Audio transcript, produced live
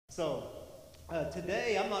So,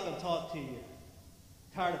 today I'm not going to talk to you.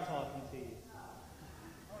 Tired of talking to you.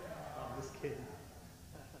 I'm just kidding.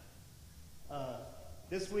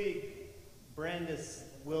 This week, Brandice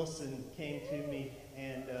Wilson came to me,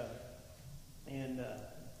 and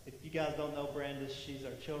if you guys don't know Brandice, she's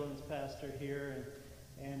our children's pastor here,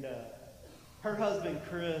 and her husband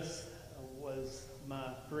Chris was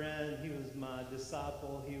my friend. He was my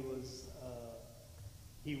disciple. He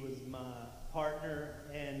was my partner,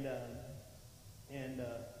 and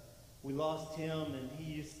we lost him, and he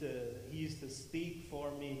used to speak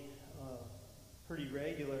for me pretty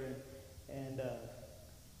regular, and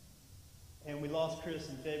we lost Chris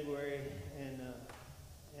in February, and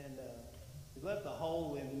he left a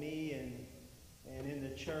hole in me and in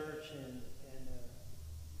the church, and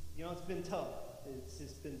it's been tough. It's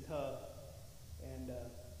just been tough,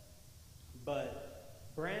 but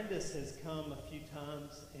Brandice has come a few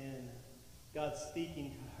times, and God's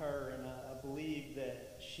speaking to her, and I believe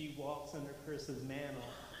that she walks under Chris's mantle.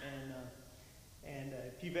 And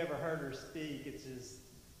if you've ever heard her speak, it's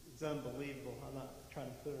unbelievable. I'm not trying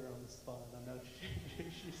to put her on the spot. I know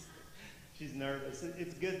she's nervous.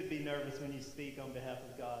 It's good to be nervous when you speak on behalf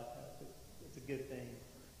of God. It's a good thing.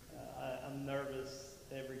 I'm nervous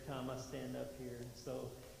every time I stand up here.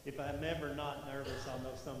 So if I'm ever not nervous, I'll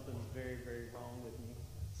know something's very, very wrong with me.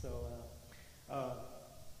 So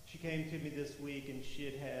she came to me this week, and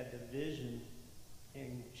she had a vision,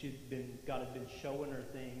 and God had been showing her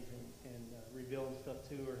things and revealing stuff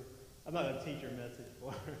to her. I'm not going to teach her a message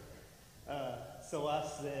for her. So I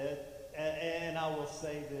said, and I will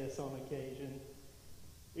say this on occasion,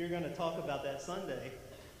 you're going to talk about that Sunday.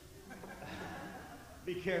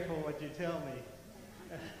 Be careful what you tell me.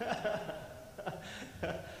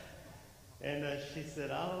 And she said,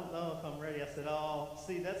 I don't know if I'm ready. I said,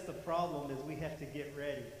 see, that's the problem, is we have to get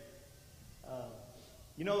ready.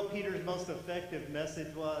 You know what Peter's most effective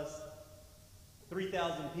message was?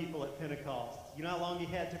 3,000 people at Pentecost. You know how long he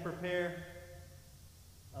had to prepare?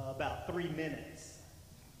 About 3 minutes.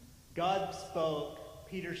 God spoke,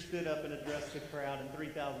 Peter stood up and addressed the crowd, and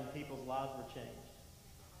 3,000 people's lives were changed.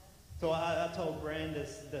 So I told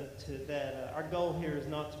Brandice that our goal here is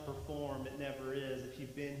not to perform. It never is. If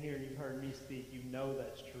you've been here and you've heard me speak, you know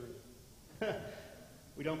that's true.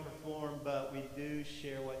 We don't perform, but we do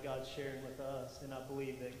share what God's sharing with us. And I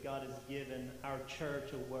believe that God has given our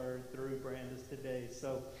church a word through Brandice today.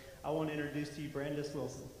 So I want to introduce to you Brandice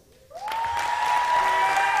Wilson.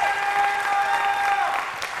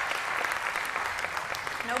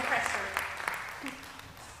 No pressure.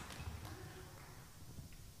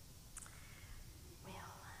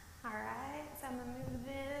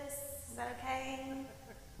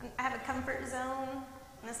 I have a comfort zone,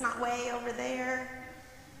 and it's not way over there,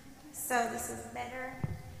 so this is better.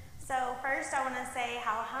 So first I want to say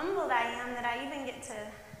how humbled I am that I even get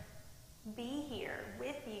to be here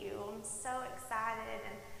with you. I'm so excited,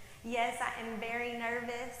 and yes, I am very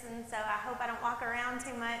nervous, and so I hope I don't walk around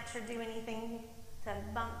too much or do anything to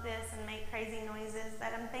bump this and make crazy noises,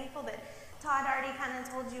 but I'm thankful that Todd already kind of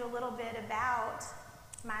told you a little bit about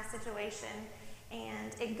my situation,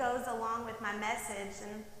 and it goes along with my message.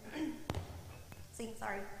 And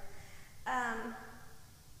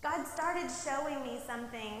God started showing me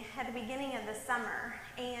something at the beginning of the summer,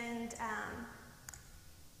 and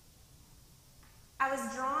I was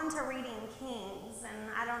drawn to reading Kings,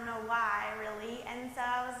 and I don't know why really, and so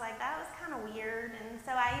I was like, that was kind of weird, and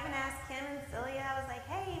so I even asked Kim and Celia, I was like,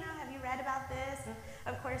 hey, have you read about this? And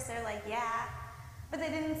of course they're like, yeah. But they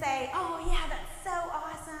didn't say, oh, yeah, that's so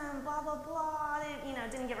awesome, blah, blah, blah. They,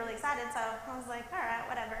 didn't get really excited, so I was like, all right,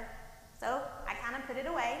 whatever. So I kind of put it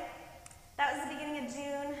away. That was the beginning of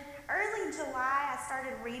June. Early July, I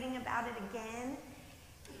started reading about it again,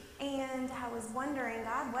 and I was wondering,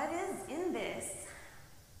 God, what is in this?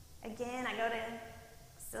 Again, I go to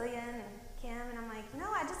Celia and Kim, and I'm like,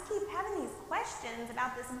 I just keep having these questions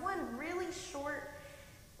about this one really short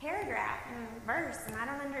paragraph and verse, and I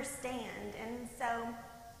don't understand. And so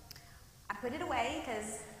I put it away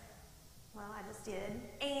because, I just did.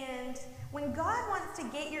 And when God wants to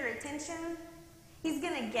get your attention, he's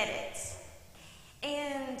going to get it.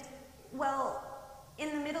 And,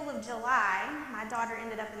 in the middle of July, my daughter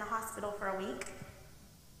ended up in the hospital for a week.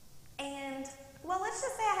 And, let's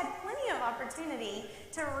just say I had plenty of opportunity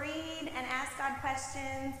to read and ask God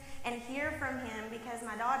questions and hear from him, because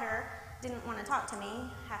my daughter didn't want to talk to me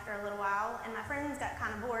after a little while, and my friends got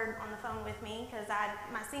kind of bored on the phone with me because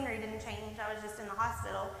my scenery didn't change. I was just in the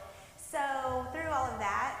hospital. So through all of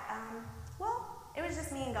that, it was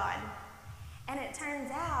just me and God. And it turns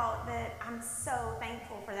out that I'm so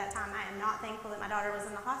thankful for that time. I am not thankful that my daughter was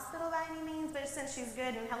in the hospital by any means, but since she's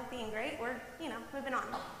good and healthy and great, we're, moving on.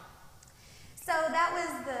 So that was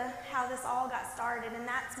how this all got started, and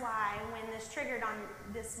that's why when this triggered on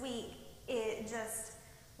this week, it just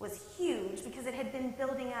was huge because it had been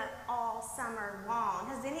building up all summer long.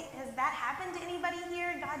 Has that happened to anybody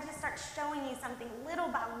here? God just starts showing you something little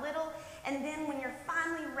by little, and then when you're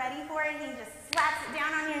finally ready for it, he just slaps it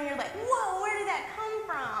down on you and you're like, whoa, where did that come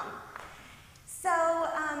from? So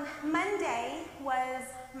Monday was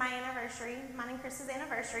my anniversary, mine and Chris's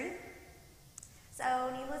anniversary.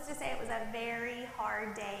 So needless to say, it was a very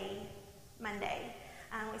hard day Monday.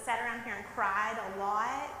 We sat around here and cried a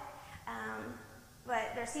lot.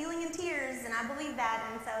 But there's healing in tears, and I believe that,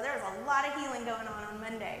 and so there was a lot of healing going on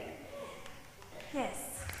Monday.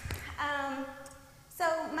 Yes. So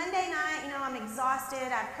Monday night, I'm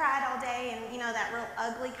exhausted. I've cried all day, and that real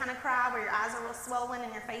ugly kind of cry where your eyes are real swollen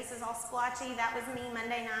and your face is all splotchy. That was me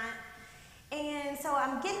Monday night. And so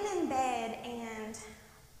I'm getting in bed, and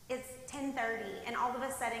it's 10:30, and all of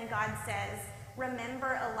a sudden God says,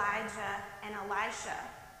 remember Elijah and Elisha.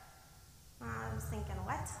 I was thinking,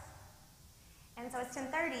 what? And so it's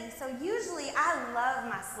 10:30. So usually I love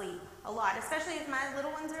my sleep a lot, especially if my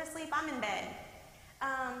little ones are asleep, I'm in bed.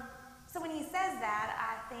 So when he says that,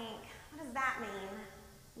 I think, what does that mean?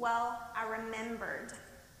 Well, I remembered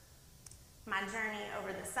my journey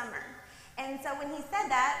over the summer. And so when he said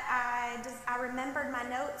that, I remembered my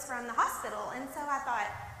notes from the hospital. And so I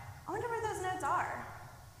thought, I wonder where those notes are.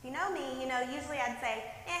 If you know me, usually I'd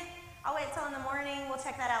say, I'll wait till in the morning, we'll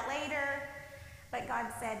check that out later. But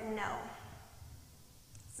God said no.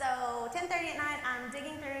 So 10:30 at night, I'm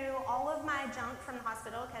digging through all of my junk from the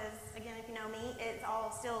hospital because, again, if you know me, it's all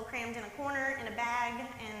still crammed in a corner in a bag,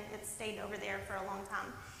 and it's stayed over there for a long time.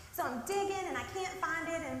 So I'm digging, and I can't find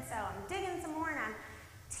it, and so I'm digging some more, and I'm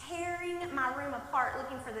tearing my room apart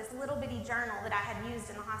looking for this little bitty journal that I had used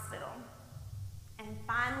in the hospital. And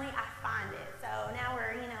finally, I find it. So now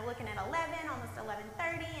we're, looking at 11, almost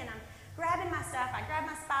 11:30, and I'm grabbing my stuff. I grab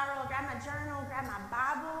my spiral, grab my journal, grab my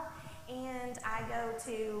Bible, and I go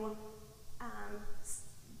to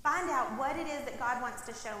find out what it is that God wants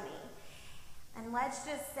to show me. And let's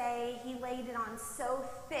just say he laid it on so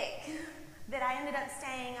thick that I ended up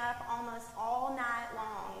staying up almost all night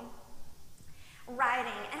long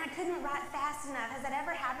writing, and I couldn't write fast enough. Has that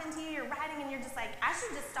ever happened to you? You're writing and you're just like, I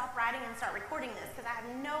should just stop writing and start recording this because I have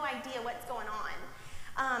no idea what's going on.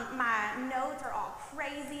 My notes are all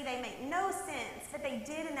crazy. They make no sense, but they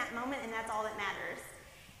did in that moment, and that's all that matters.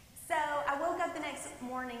 So I woke up the next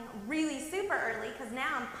morning really super early because now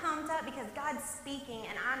I'm pumped up because God's speaking,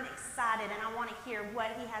 and I'm excited, and I want to hear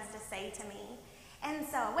what he has to say to me. And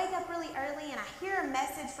so I wake up really early, and I hear a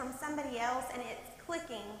message from somebody else, and it's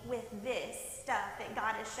clicking with this stuff that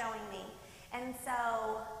God is showing me. And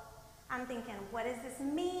so I'm thinking, what does this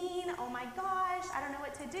mean? Oh my gosh, I don't know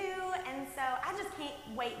what to do. And so I just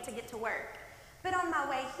can't wait to get to work. But on my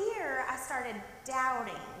way here, I started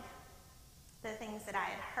doubting the things that I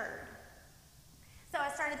had heard. So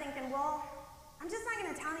I started thinking, well, I'm just not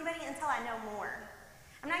going to tell anybody until I know more.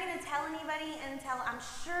 I'm not going to tell anybody until I'm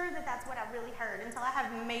sure that that's what I really heard, until I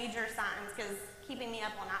have major signs, because keeping me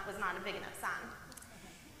up all night was not a big enough sign.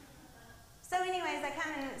 So anyways, I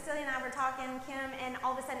come and Celia and I were talking, Kim, and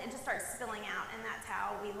all of a sudden it just starts spilling out, and that's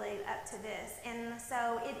how we laid up to this. And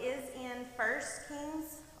so it is in 1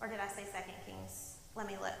 Kings, or did I say 2 Kings? Let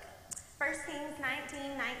me look. 1 Kings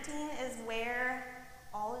 19:19 is where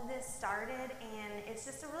all of this started, and it's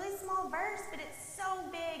just a really small verse, but it's so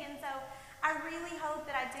big, and so I really hope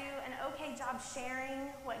that I do an okay job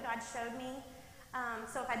sharing what God showed me.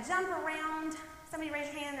 So if I jump around, somebody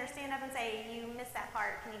raise your hand or stand up and say, you missed that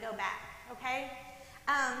part, can you go back? Okay?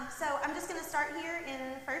 So I'm just going to start here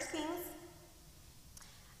in 1 Kings.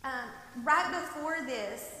 Right before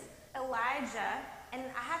this, Elijah, and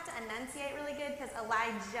I have to enunciate really good because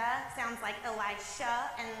Elijah sounds like Elisha,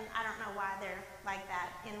 and I don't know why they're like that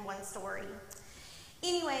in one story.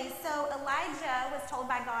 Anyway, so Elijah was told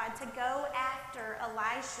by God to go after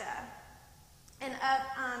Elisha. And up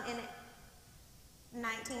in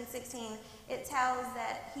 19:16, it tells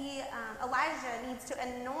that Elijah needs to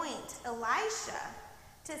anoint Elisha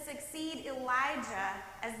to succeed Elijah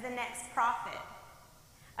as the next prophet.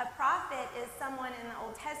 A prophet is someone in the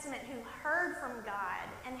Old Testament who heard from God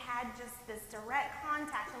and had just this direct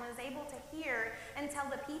contact and was able to hear and tell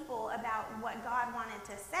the people about what God wanted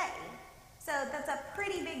to say. So that's a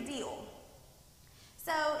pretty big deal.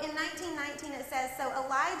 So in 19:19 it says, so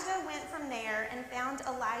Elijah went from there and found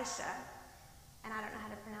Elisha. And I don't know how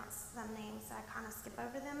to pronounce some names, so I kind of skip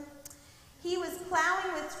over them. He was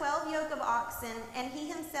plowing with 12 yoke of oxen, and he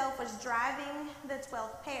himself was driving the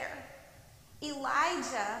 12th pair.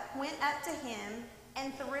 Elijah went up to him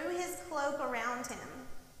and threw his cloak around him.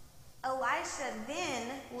 Elisha then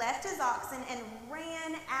left his oxen and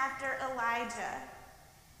ran after Elijah.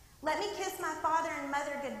 "Let me kiss my father and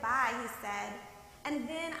mother goodbye," he said, "and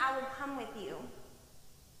then I will come with you."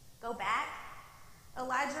 "Go back?"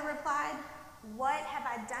 Elijah replied. "What have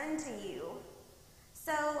I done to you?"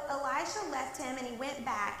 So Elisha left him, and he went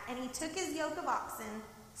back, and he took his yoke of oxen,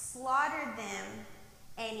 slaughtered them,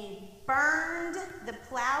 and he burned the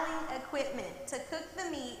plowing equipment to cook the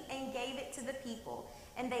meat and gave it to the people,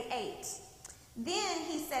 and they ate. Then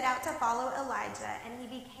he set out to follow Elijah, and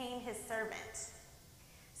he became his servant.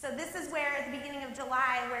 So this is where at the beginning of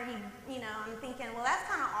July where he, I'm thinking, well, that's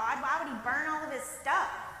kind of odd. Why would he burn all of his stuff?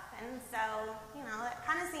 And so, that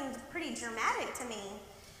kind of seemed pretty dramatic to me.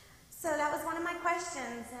 So that was one of my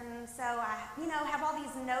questions. And so I, have all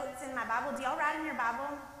these notes in my Bible. Do y'all write in your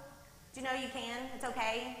Bible? Do you know you can? It's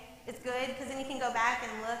okay. It's good because then you can go back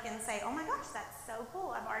and look and say, oh my gosh, that's so cool.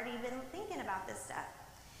 I've already been thinking about this stuff.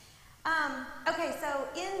 Okay, so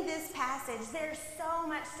in this passage, there's so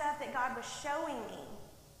much stuff that God was showing me.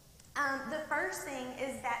 The first thing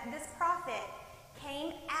is that this prophet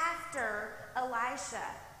came after Elisha,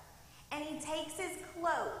 and he takes his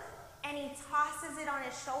cloak and he tosses it on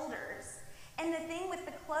his shoulders. And the thing with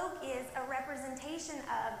the cloak is a representation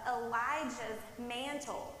of Elijah's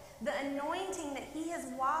mantle. The anointing that he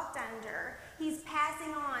has walked under, he's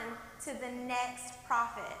passing on to the next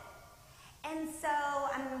prophet. And so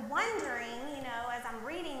I'm wondering, as I'm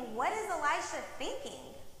reading, what is Elisha thinking?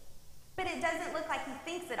 But it doesn't look like he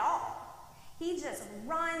thinks at all. He just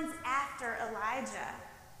runs after Elijah.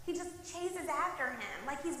 He just chases after him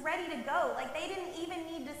like he's ready to go. Like they didn't even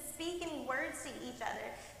need to speak any words to each other.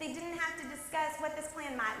 They didn't have to discuss what this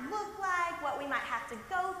plan might look like, what we might have to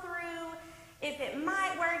go through, if it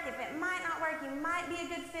might work, if it might not work. You might be a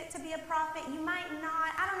good fit to be a prophet. You might not.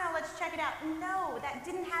 I don't know. Let's check it out. No, that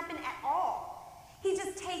didn't happen at all. He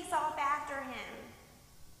just takes off after him.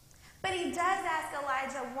 But he does ask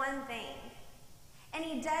Elijah one thing. And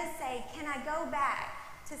he does say, can I go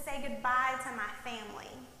back to say goodbye to my family?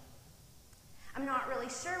 I'm not really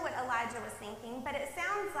sure what Elijah was thinking, but it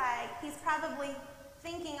sounds like he's probably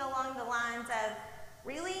thinking along the lines of,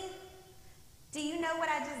 really? Do you know what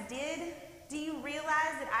I just did? Do you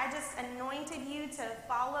realize that I just anointed you to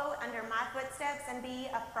follow under my footsteps and be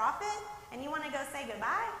a prophet? And you want to go say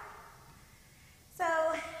goodbye? So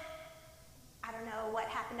I don't know what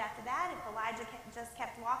happened after that, if Elijah just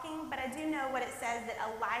kept walking, but I do know what it says that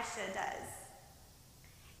Elisha does.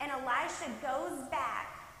 And Elisha goes back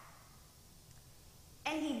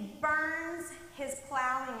and he burns his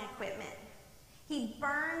plowing equipment. He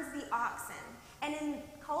burns the oxen. And in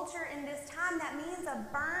culture in this time, that means a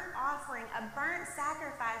burnt offering, a burnt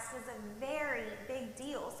sacrifice was a very big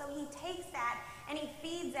deal. So he takes that and he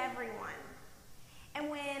feeds everyone. And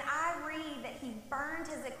when I read that he burned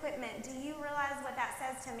his equipment, do you realize what that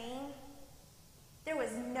says to me? There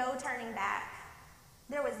was no turning back.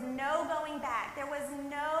 There was no going back. There was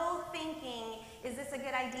no thinking, is this a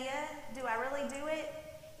good idea? Do I really do it?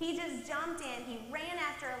 He just jumped in. He ran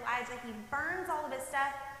after Elijah. He burns all of his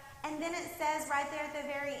stuff. And then it says right there at the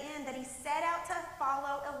very end that he set out to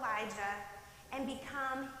follow Elijah and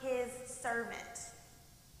become his servant.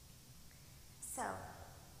 So,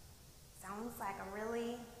 sounds like a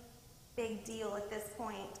really big deal at this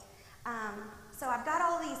point. So I've got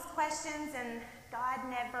all these questions, and God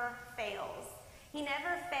never fails. He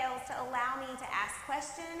never fails to allow me to ask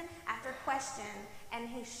question after question, and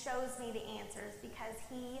he shows me the answers because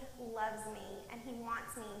he loves me and he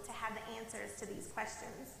wants me to have the answers to these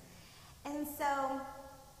questions. And so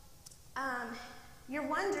you're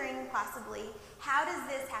wondering possibly, how does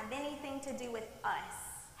this have anything to do with us?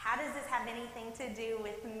 How does this have anything to do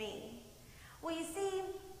with me? Well, you see,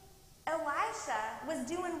 Elisha was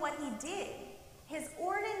doing what he did. His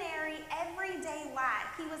ordinary, everyday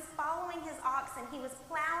life. He was following his oxen. He was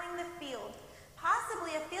plowing the field.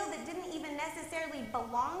 Possibly a field that didn't even necessarily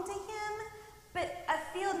belong to him, but a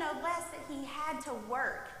field no less that he had to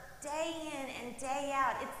work day in and day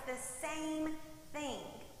out. It's the same thing.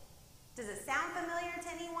 Does it sound familiar to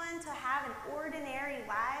anyone to have an ordinary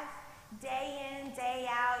life? Day in, day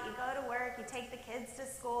out, you go to work, you take the kids to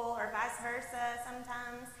school, or vice versa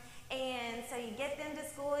sometimes. And so you get them to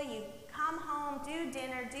school, you come home, do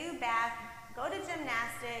dinner, do bath, go to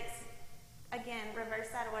gymnastics, again, reverse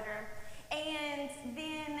that order, and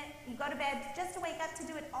then you go to bed just to wake up to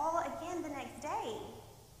do it all again the next day.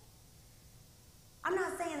 I'm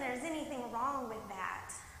not saying there's anything wrong with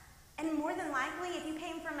that. And more than likely, if you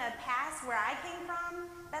came from a past where I came from,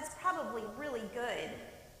 that's probably really good.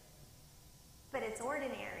 But it's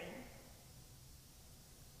ordinary.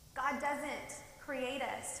 God doesn't create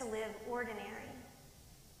us to live ordinary.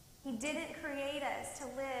 He didn't create us to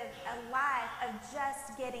live a life of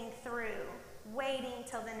just getting through, waiting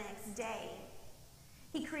till the next day.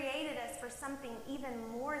 He created us for something even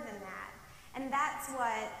more than that. And that's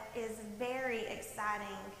what is very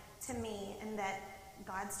exciting to me, and that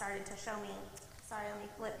God started to show me. Sorry, let me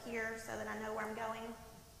flip here so that I know where I'm going.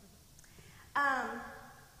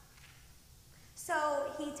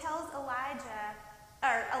 So he tells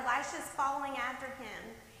Elisha's following after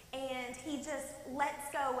him, and he just lets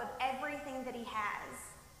go of everything that he has.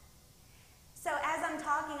 So as I'm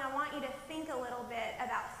talking, I want you to think a little bit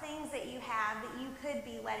about things that you have that you could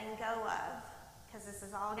be letting go of, because this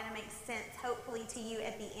is all going to make sense, hopefully, to you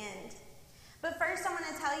at the end. But first, I want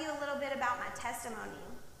to tell you a little bit about my testimony.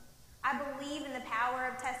 I believe in the power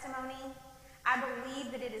of testimony. I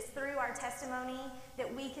believe that it is through our testimony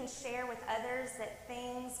that we can share with others that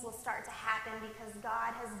things will start to happen, because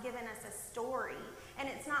God has given us a story. And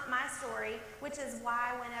it's not my story, which is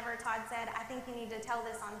why whenever Todd said, I think you need to tell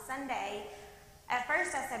this on Sunday, at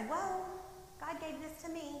first I said, well, God gave this to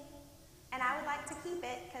me, and I would like to keep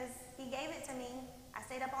it because he gave it to me. I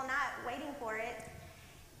stayed up all night waiting for it.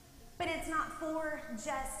 But it's not for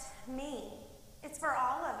just me. It's for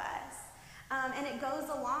all of us. And it goes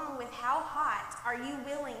along with how hot are you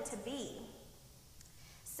willing to be.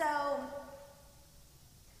 So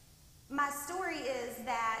my story is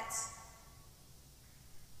that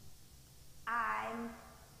I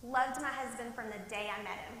loved my husband from the day I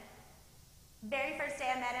met him. Very first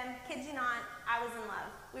day I met him, kid you not, I was in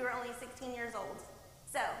love. We were only 16 years old.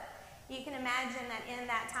 So you can imagine that in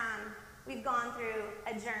that time, we've gone through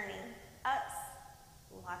a journey. Ups,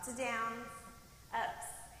 lots of downs, ups,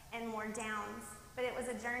 and more downs. But it was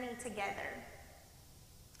a journey together.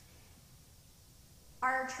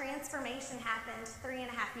 Our transformation happened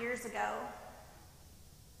 3.5 years ago.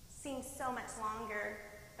 Seems so much longer,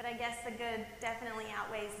 but I guess the good definitely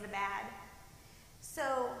outweighs the bad.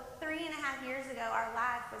 So 3.5 years ago, our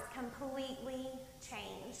life was completely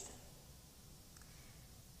changed.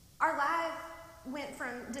 Our life went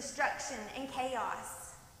from destruction and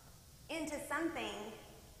chaos into something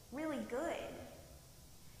really good.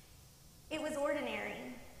 It was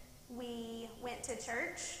ordinary. We went to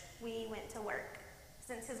church. We went to work.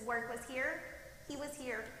 Since his work was here, he was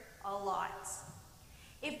here a lot.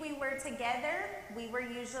 If we were together, we were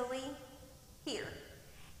usually here.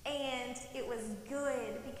 And it was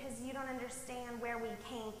good, because you don't understand where we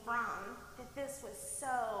came from, that this was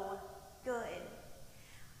so good.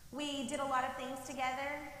 We did a lot of things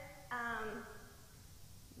together.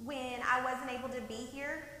 When I wasn't able to be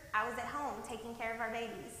here, I was at home taking care of our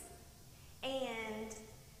babies. And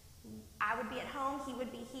I would be at home, he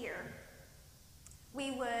would be here. We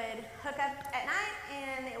would hook up at night,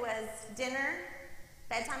 and it was dinner,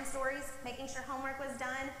 bedtime stories, making sure homework was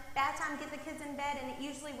done, bath time, get the kids in bed, and it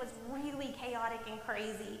usually was really chaotic and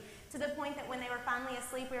crazy, to the point that when they were finally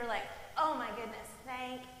asleep, we were like, oh my goodness,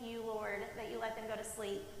 thank you, Lord, that you let them go to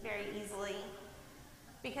sleep very easily,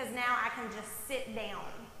 because now I can just sit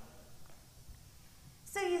down.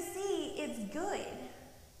 So you see, it's good,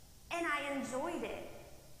 and I enjoyed it.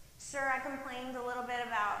 Sure, I complained a little bit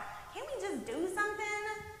about, can't we just do something?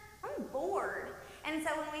 I'm bored. And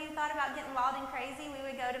so when we thought about getting wild and crazy, we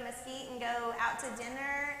would go to Mesquite and go out to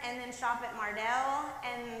dinner and then shop at Mardell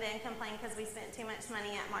and then complain because we spent too much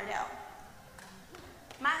money at Mardell.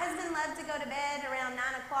 My husband loved to go to bed around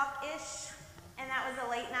 9 o'clock-ish, and that was a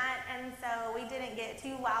late night, and so we didn't get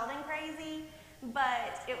too wild and crazy,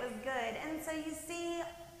 but it was good. And so you see,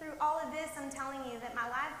 through all of this, I'm telling you that my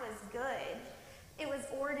life was good. It was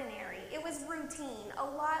ordinary. It was routine, a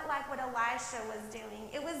lot like what Elisha was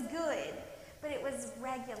doing. It was good, but it was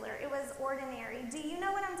regular. It was ordinary. Do you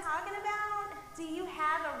know what I'm talking about? Do you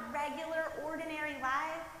have a regular, ordinary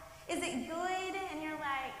life? Is it good? And you're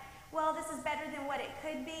like, well, this is better than what it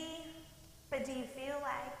could be, but do you feel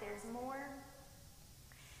like there's more?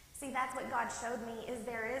 See, that's what God showed me, is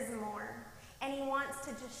there is more. And he wants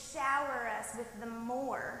to just shower us with the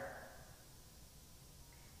more.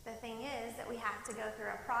 The thing is that we have to go through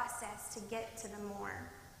a process to get to the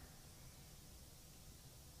more.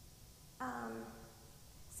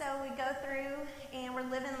 So we go through and we're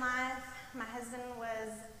living life. My husband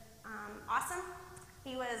was awesome.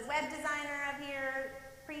 He was web designer up here,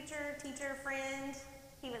 preacher, teacher, friend.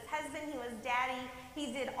 He was husband, he was daddy.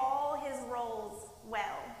 He did all his roles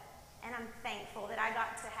well. And I'm thankful that I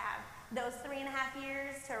got to have those 3.5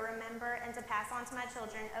 years to remember and to pass on to my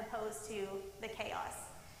children, opposed to the chaos.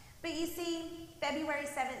 But you see, February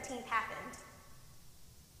 17th happened.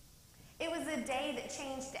 It was a day that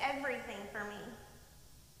changed everything for me.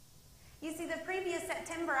 You see, the previous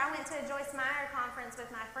September, I went to a Joyce Meyer conference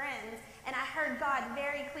with my friends, and I heard God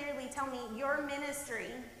very clearly tell me, your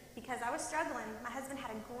ministry, because I was struggling. My husband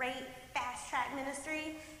had a great fast-track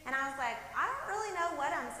ministry, and I was like, I don't really know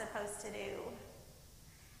what I'm supposed to do.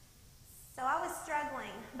 So I was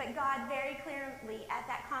struggling, but God very clearly at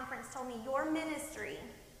that conference told me, your ministry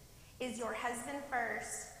is your husband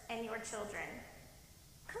first and your children.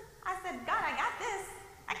 I said, God, I got this.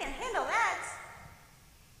 I can handle that.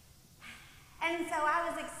 And so I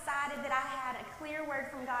was excited that I had a clear word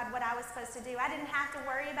from God what I was supposed to do. I didn't have to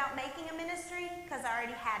worry about making a ministry because I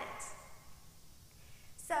already had it.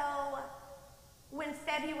 So when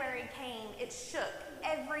February came, it shook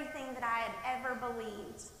everything that I had ever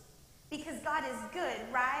believed. Because God is good,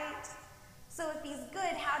 right? So if he's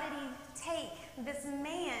good, how did he take this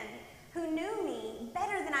man who knew me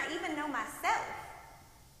better than I even know myself?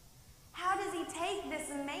 How does he take this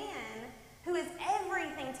man who is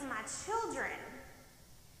everything to my children?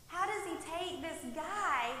 How does he take this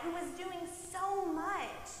guy who was doing so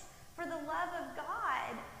much for the love of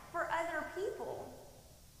God for other people?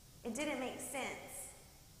 It didn't make sense.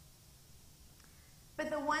 But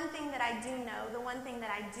the one thing that I do know, the one thing that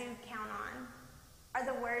I do count on, are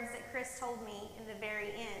the words that Chris told me in the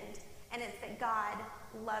very end, and it's that God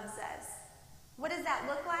loves us. What does that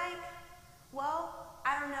look like? Well,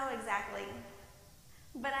 I don't know exactly.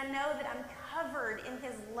 But I know that I'm covered in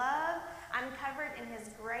his love, I'm covered in his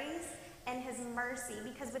grace and his mercy,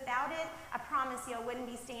 because without it, I promise you I wouldn't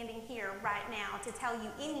be standing here right now to tell you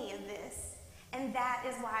any of this. And that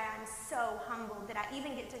is why I'm so humbled that I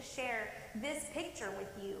even get to share this picture with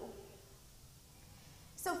you.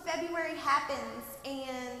 So February happens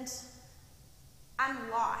and I'm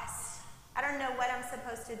lost. I don't know what I'm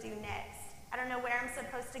supposed to do next. I don't know where I'm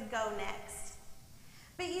supposed to go next.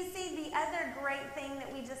 But you see, the other great thing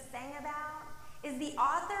that we just sang about is the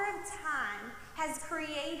author of time has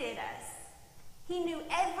created us. He knew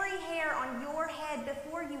every hair on your head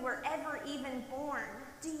before you were ever even born.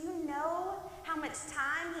 Do you know how much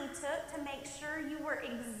time he took to make sure you were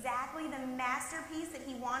exactly the masterpiece that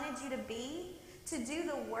he wanted you to be, to do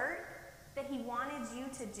the work that he wanted you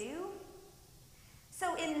to do?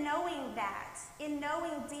 So in knowing that, in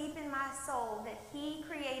knowing deep in my soul that he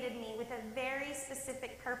created me with a very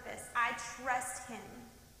specific purpose, I trust him.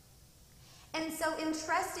 And so in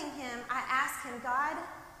trusting him, I ask him, God,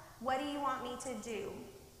 what do you want me to do?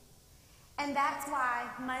 And that's why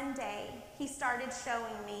Monday he started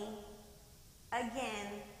showing me again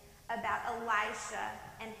about Elisha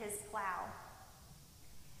and his plow.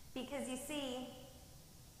 Because you see,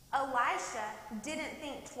 Elisha didn't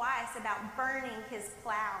think twice about burning his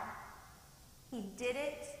plow. He did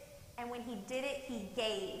it, and when he did it, he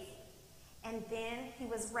gave. And then he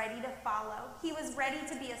was ready to follow. He was ready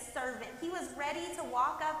to be a servant. He was ready to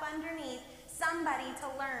walk up underneath somebody to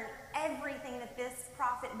learn everything that this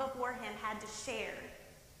prophet before him had to share.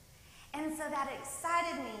 And so that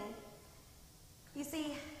excited me. You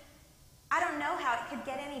see, I don't know how it could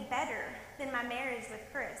get any better than my marriage with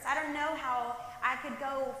Chris. I don't know how I could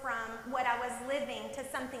go from what I was living to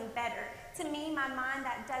something better. To me, my mind,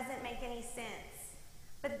 that doesn't make any sense.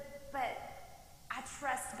 But I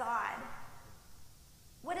trust God.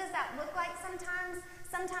 What does that look like sometimes?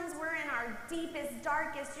 Sometimes we're in our deepest,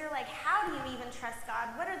 darkest. You're like, how do you even trust God?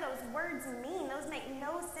 What do those words mean? Those make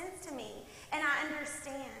no sense to me. And I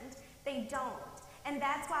understand they don't. And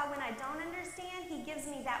that's why when I don't understand, he gives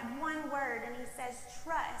me that one word and he says,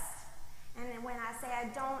 trust. And then when I say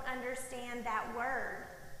I don't understand that word,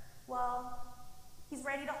 well, he's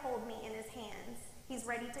ready to hold me in his hands. He's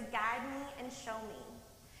ready to guide me and show me.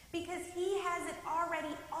 Because he has it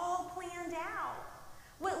already all planned out.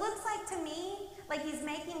 What looks like to me, like he's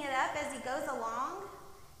making it up as he goes along,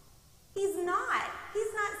 he's not.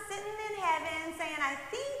 He's not sitting in heaven saying, I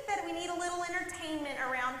think that we need a little entertainment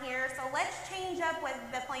around here, so let's change up what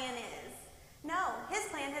the plan is. No, his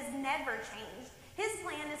plan has never changed. His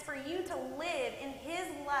plan is for you to live in his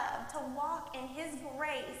love, to walk in his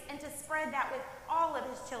grace, and to spread that with all of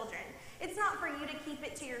his children. It's not for you to keep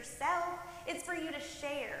it to yourself. It's for you to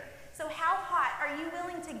share. So how hot are you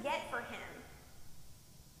willing to get for him?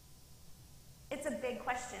 It's a big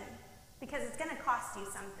question because it's going to cost you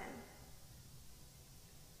something.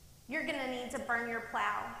 You're going to need to burn your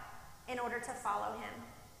plow in order to follow him.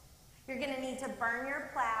 You're going to need to burn your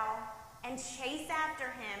plow and chase after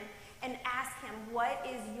him and ask him, what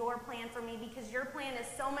is your plan for me? Because your plan is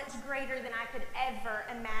so much greater than I could ever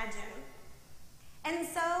imagine. And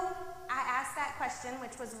so I asked that question,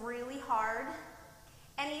 which was really hard.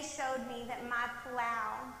 And he showed me that my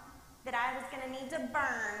plow, that I was going to need to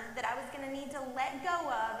burn, that I was going to need to let go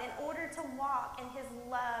of in order to walk in his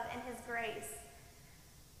love and his grace.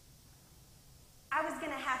 I was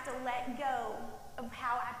going to have to let go of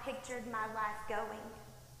how I pictured my life going.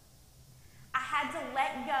 I had to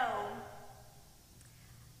let go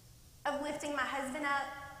of lifting my husband up,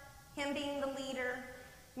 him being the leader,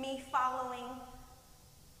 me following.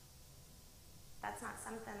 That's not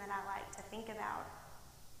something that I like to think about,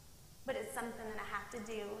 but it's something that I have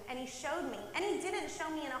to do. And he showed me, and he didn't show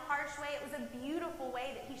me in a harsh way. It was a beautiful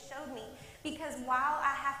way that he showed me, because while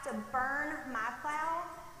I have to burn my plow,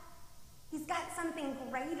 he's got something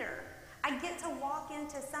greater. I get to walk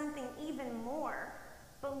into something even more.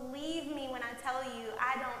 Believe me when I tell you,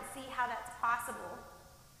 I don't see how that's possible.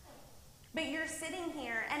 But you're sitting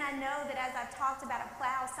here, and I know that as I've talked about a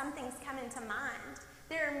plow, something's coming to mind.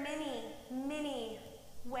 There are many, many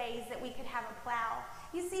ways that we could have a plow.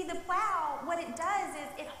 You see, the plow, what it does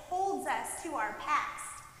is it holds us to our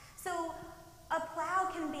past. So a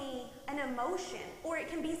plow can be an emotion, or it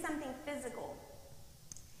can be something physical.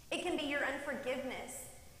 It can be your unforgiveness.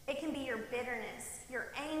 It can be your bitterness, your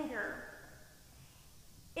anger.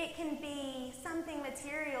 It can be something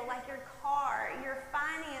material like your car, your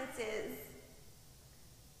finances.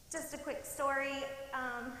 Just a quick story.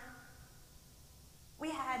 We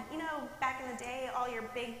had, back in the day, all your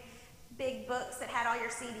big books that had all your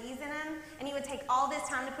CDs in them, and you would take all this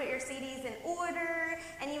time to put your CDs in order,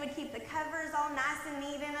 and you would keep the covers all nice and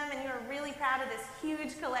neat in them, and you were really proud of this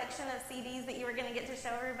huge collection of CDs that you were going to get to show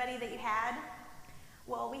everybody that you had.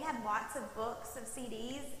 Well, we had lots of books of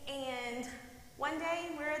CDs, and one day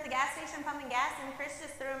we were at the gas station pumping gas, and Chris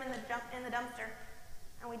just threw them in the dumpster,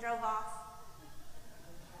 and we drove off.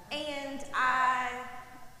 And I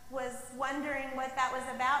was wondering what that was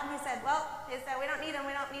about, and he said, well, we don't need them.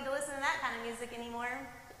 We don't need to listen to that kind of music anymore.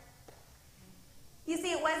 You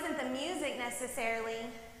see, it wasn't the music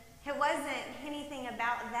necessarily. It wasn't anything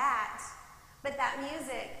about that, but that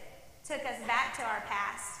music took us back to our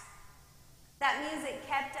past. That music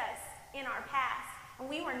kept us in our past, and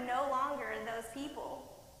we were no longer those people.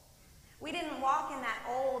 We didn't walk in that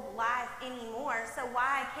old life anymore, so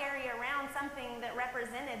why carry around something that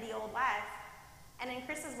represented the old life? And in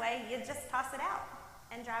Chris's way, you just toss it out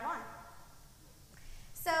and drive on.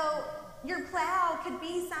 So your plow could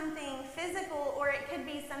be something physical, or it could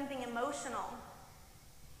be something emotional.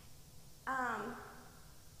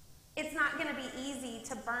 It's not going to be easy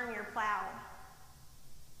to burn your plow.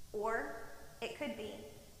 Or it could be,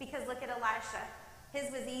 because look at Elisha.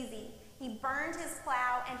 His was easy. He burned his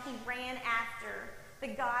plow and he ran after the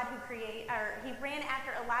God who created, or he ran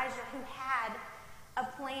after Elijah, who had a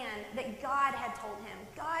plan that God had told him.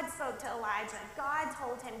 God spoke to Elijah. God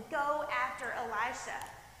told him, go after Elisha.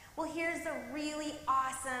 Well, here's the really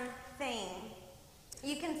awesome thing.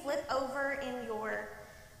 You can flip over in your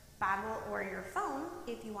Bible or your phone,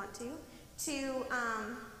 if you want to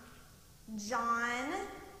John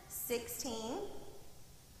 16.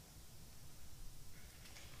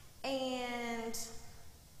 And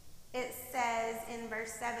it says in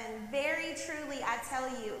verse 7, very truly I tell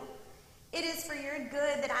you, it is for your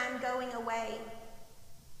good that I am going away.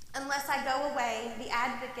 Unless I go away, the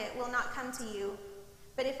advocate will not come to you.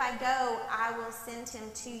 But if I go, I will send him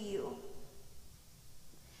to you.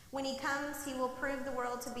 When he comes, he will prove the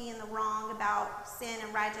world to be in the wrong about sin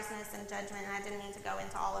and righteousness and judgment. And I didn't need to go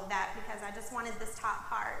into all of that because I just wanted this top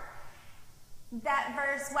part. That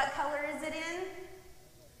verse, what color is it in?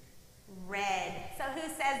 Red. So who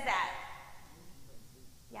says that?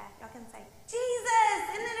 Yeah, y'all can say, Jesus!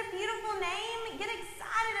 Isn't it a beautiful name? Get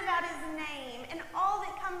excited about his name and all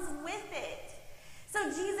that comes with it. So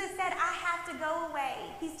Jesus said, I have to go away.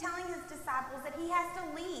 He's telling his disciples that he has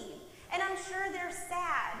to leave. And I'm sure they're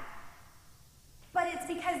sad. But it's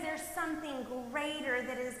because there's something greater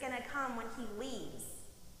that is going to come when he leaves.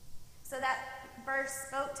 So that verse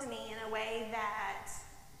spoke to me in a way that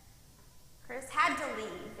Chris had to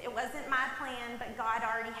leave. It wasn't my plan, but God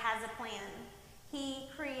already has a plan. He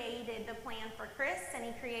created the plan for Chris, and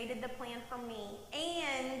he created the plan for me.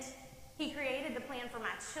 And he created the plan for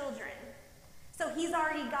my children. So he's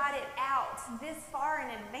already got it out this far in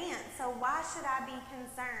advance. So why should I be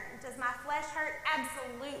concerned? Does my flesh hurt?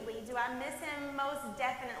 Absolutely. Do I miss him? Most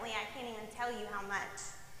definitely. I can't even tell you how much.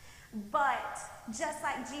 But just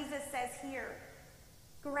like Jesus says here,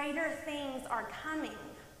 greater things are coming.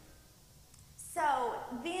 So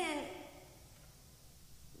then,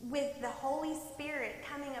 with the Holy Spirit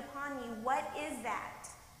coming upon you, what is that?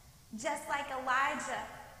 Just like Elijah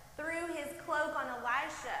threw his cloak on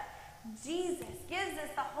Elisha, Jesus gives us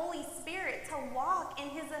the Holy Spirit to walk in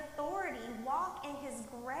his authority, walk in his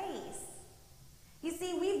You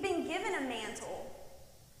see, we've been given a mantle.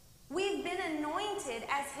 We've been anointed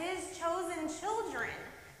as his chosen children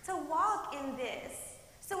to walk in this.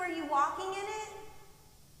 So are you walking in it?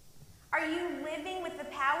 Are you living with the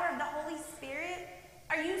power of the Holy Spirit?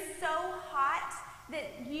 Are you so hot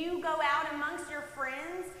that you go out amongst your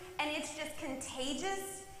friends and it's just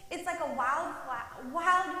contagious? It's like a wildfire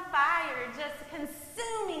just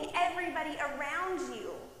consuming everybody around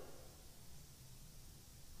you.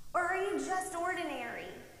 Or are you just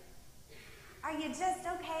ordinary? Are you just,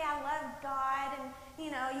 okay, I love God, and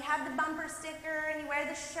you have the bumper sticker and you wear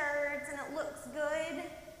the shirts and it looks good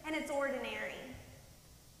and it's ordinary?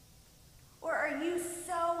 Or are you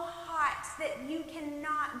so hot that you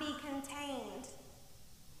cannot be contained?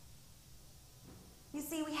 You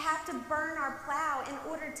see, we have to burn our plow in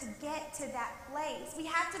order to get to that place. We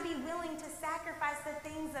have to be willing to sacrifice the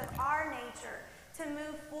things of our nature to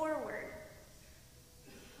move forward.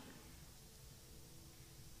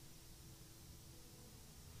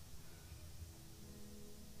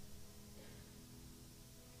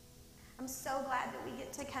 I'm so glad that we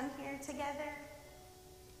get to come here together.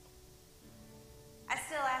 I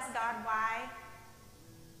still ask God why,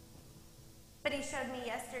 but he showed me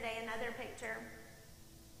yesterday another picture.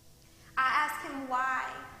 I asked him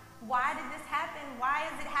why. Why did this happen? Why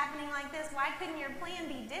is it happening like this? Why couldn't your plan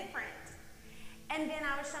be different? And then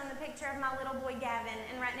I was shown the picture of my little boy Gavin,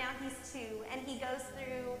 and right now he's 2, and he goes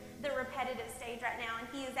through the repetitive stage right now,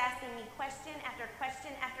 and he is asking me question after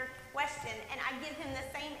question after question, and I give him the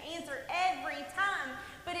same answer every time,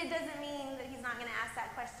 but it doesn't mean that he's not going to ask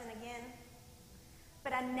that question again.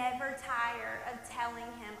 But I never tire of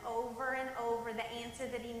telling him over and over the answer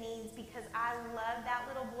that he needs, because I love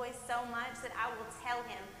that little boy so much that I will tell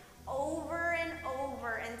him over and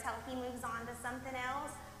over until he moves on to something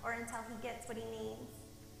else or until he gets what he needs.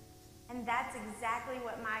 And that's exactly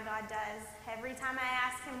what my God does. Every time I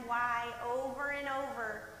ask him why, over and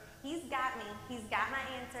over, he's got me. He's got my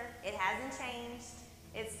answer. It hasn't changed.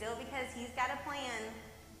 It's still because he's got a plan.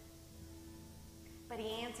 But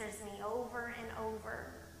he answers me over and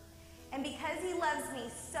over. And because he loves me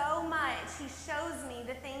so much, he shows me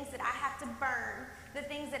the things that I have to burn, the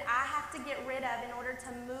things that I have to get rid of in order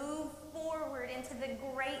to move forward into the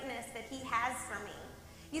greatness that he has for me.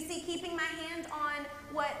 You see, keeping my hand on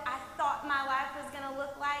what I thought my life was going to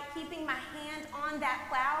look like, keeping my hand on that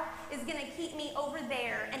plow is going to keep me over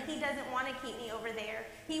there, and he doesn't want to keep me over there.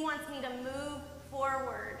 He wants me to move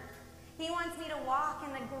forward. He wants me to walk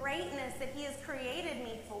in the greatness that he has created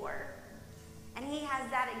me for. And he has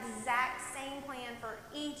that exact same plan for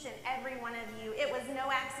each and every one of you. It was no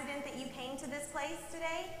accident that you came to this place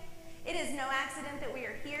today. It is no accident that we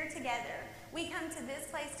are here together. We come to this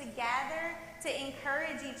place to gather, to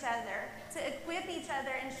encourage each other, to equip each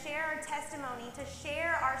other and share our testimony, to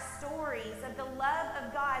share our stories of the love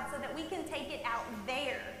of God so that we can take it out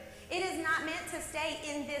there. It is not meant to stay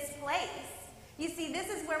in this place. You see, this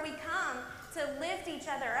is where we come to lift each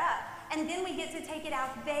other up, and then we get to take it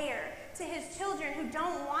out there to his children who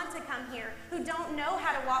don't want to come here, who don't know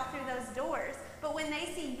how to walk through those doors. But when they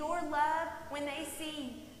see your love, when they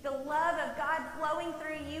see the love of God flowing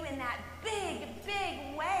through you in that big,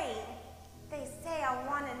 big way, they say, I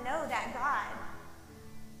want to know that God.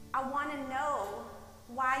 I want to know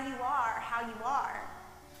why you are how you are.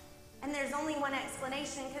 And there's only one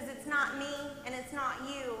explanation, because it's not me and it's not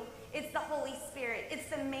you. It's the Holy Spirit. It's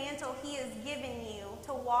the mantle he has given you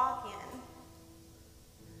to walk in.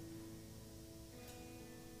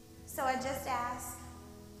 So I just ask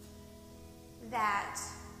that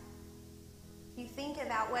you think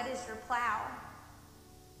about, what is your plow?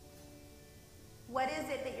 What is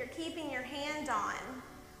it that you're keeping your hand on?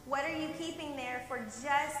 What are you keeping there for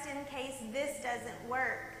just in case this doesn't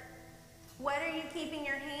work? What are you keeping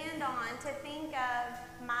your hand on to think of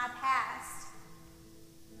my past?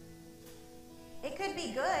 It could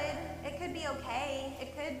be good. It could be okay.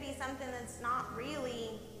 It could be something that's not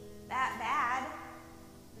really that bad.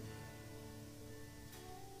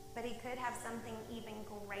 But he could have something even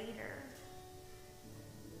greater.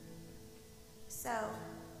 So,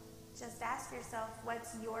 just ask yourself,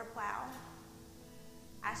 what's your plow?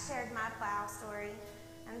 I shared my plow story,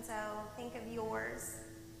 and so think of yours,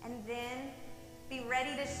 and then be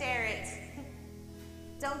ready to share it.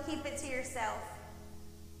 Don't keep it to yourself.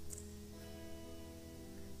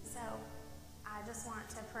 So, I just want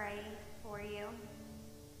to pray for you.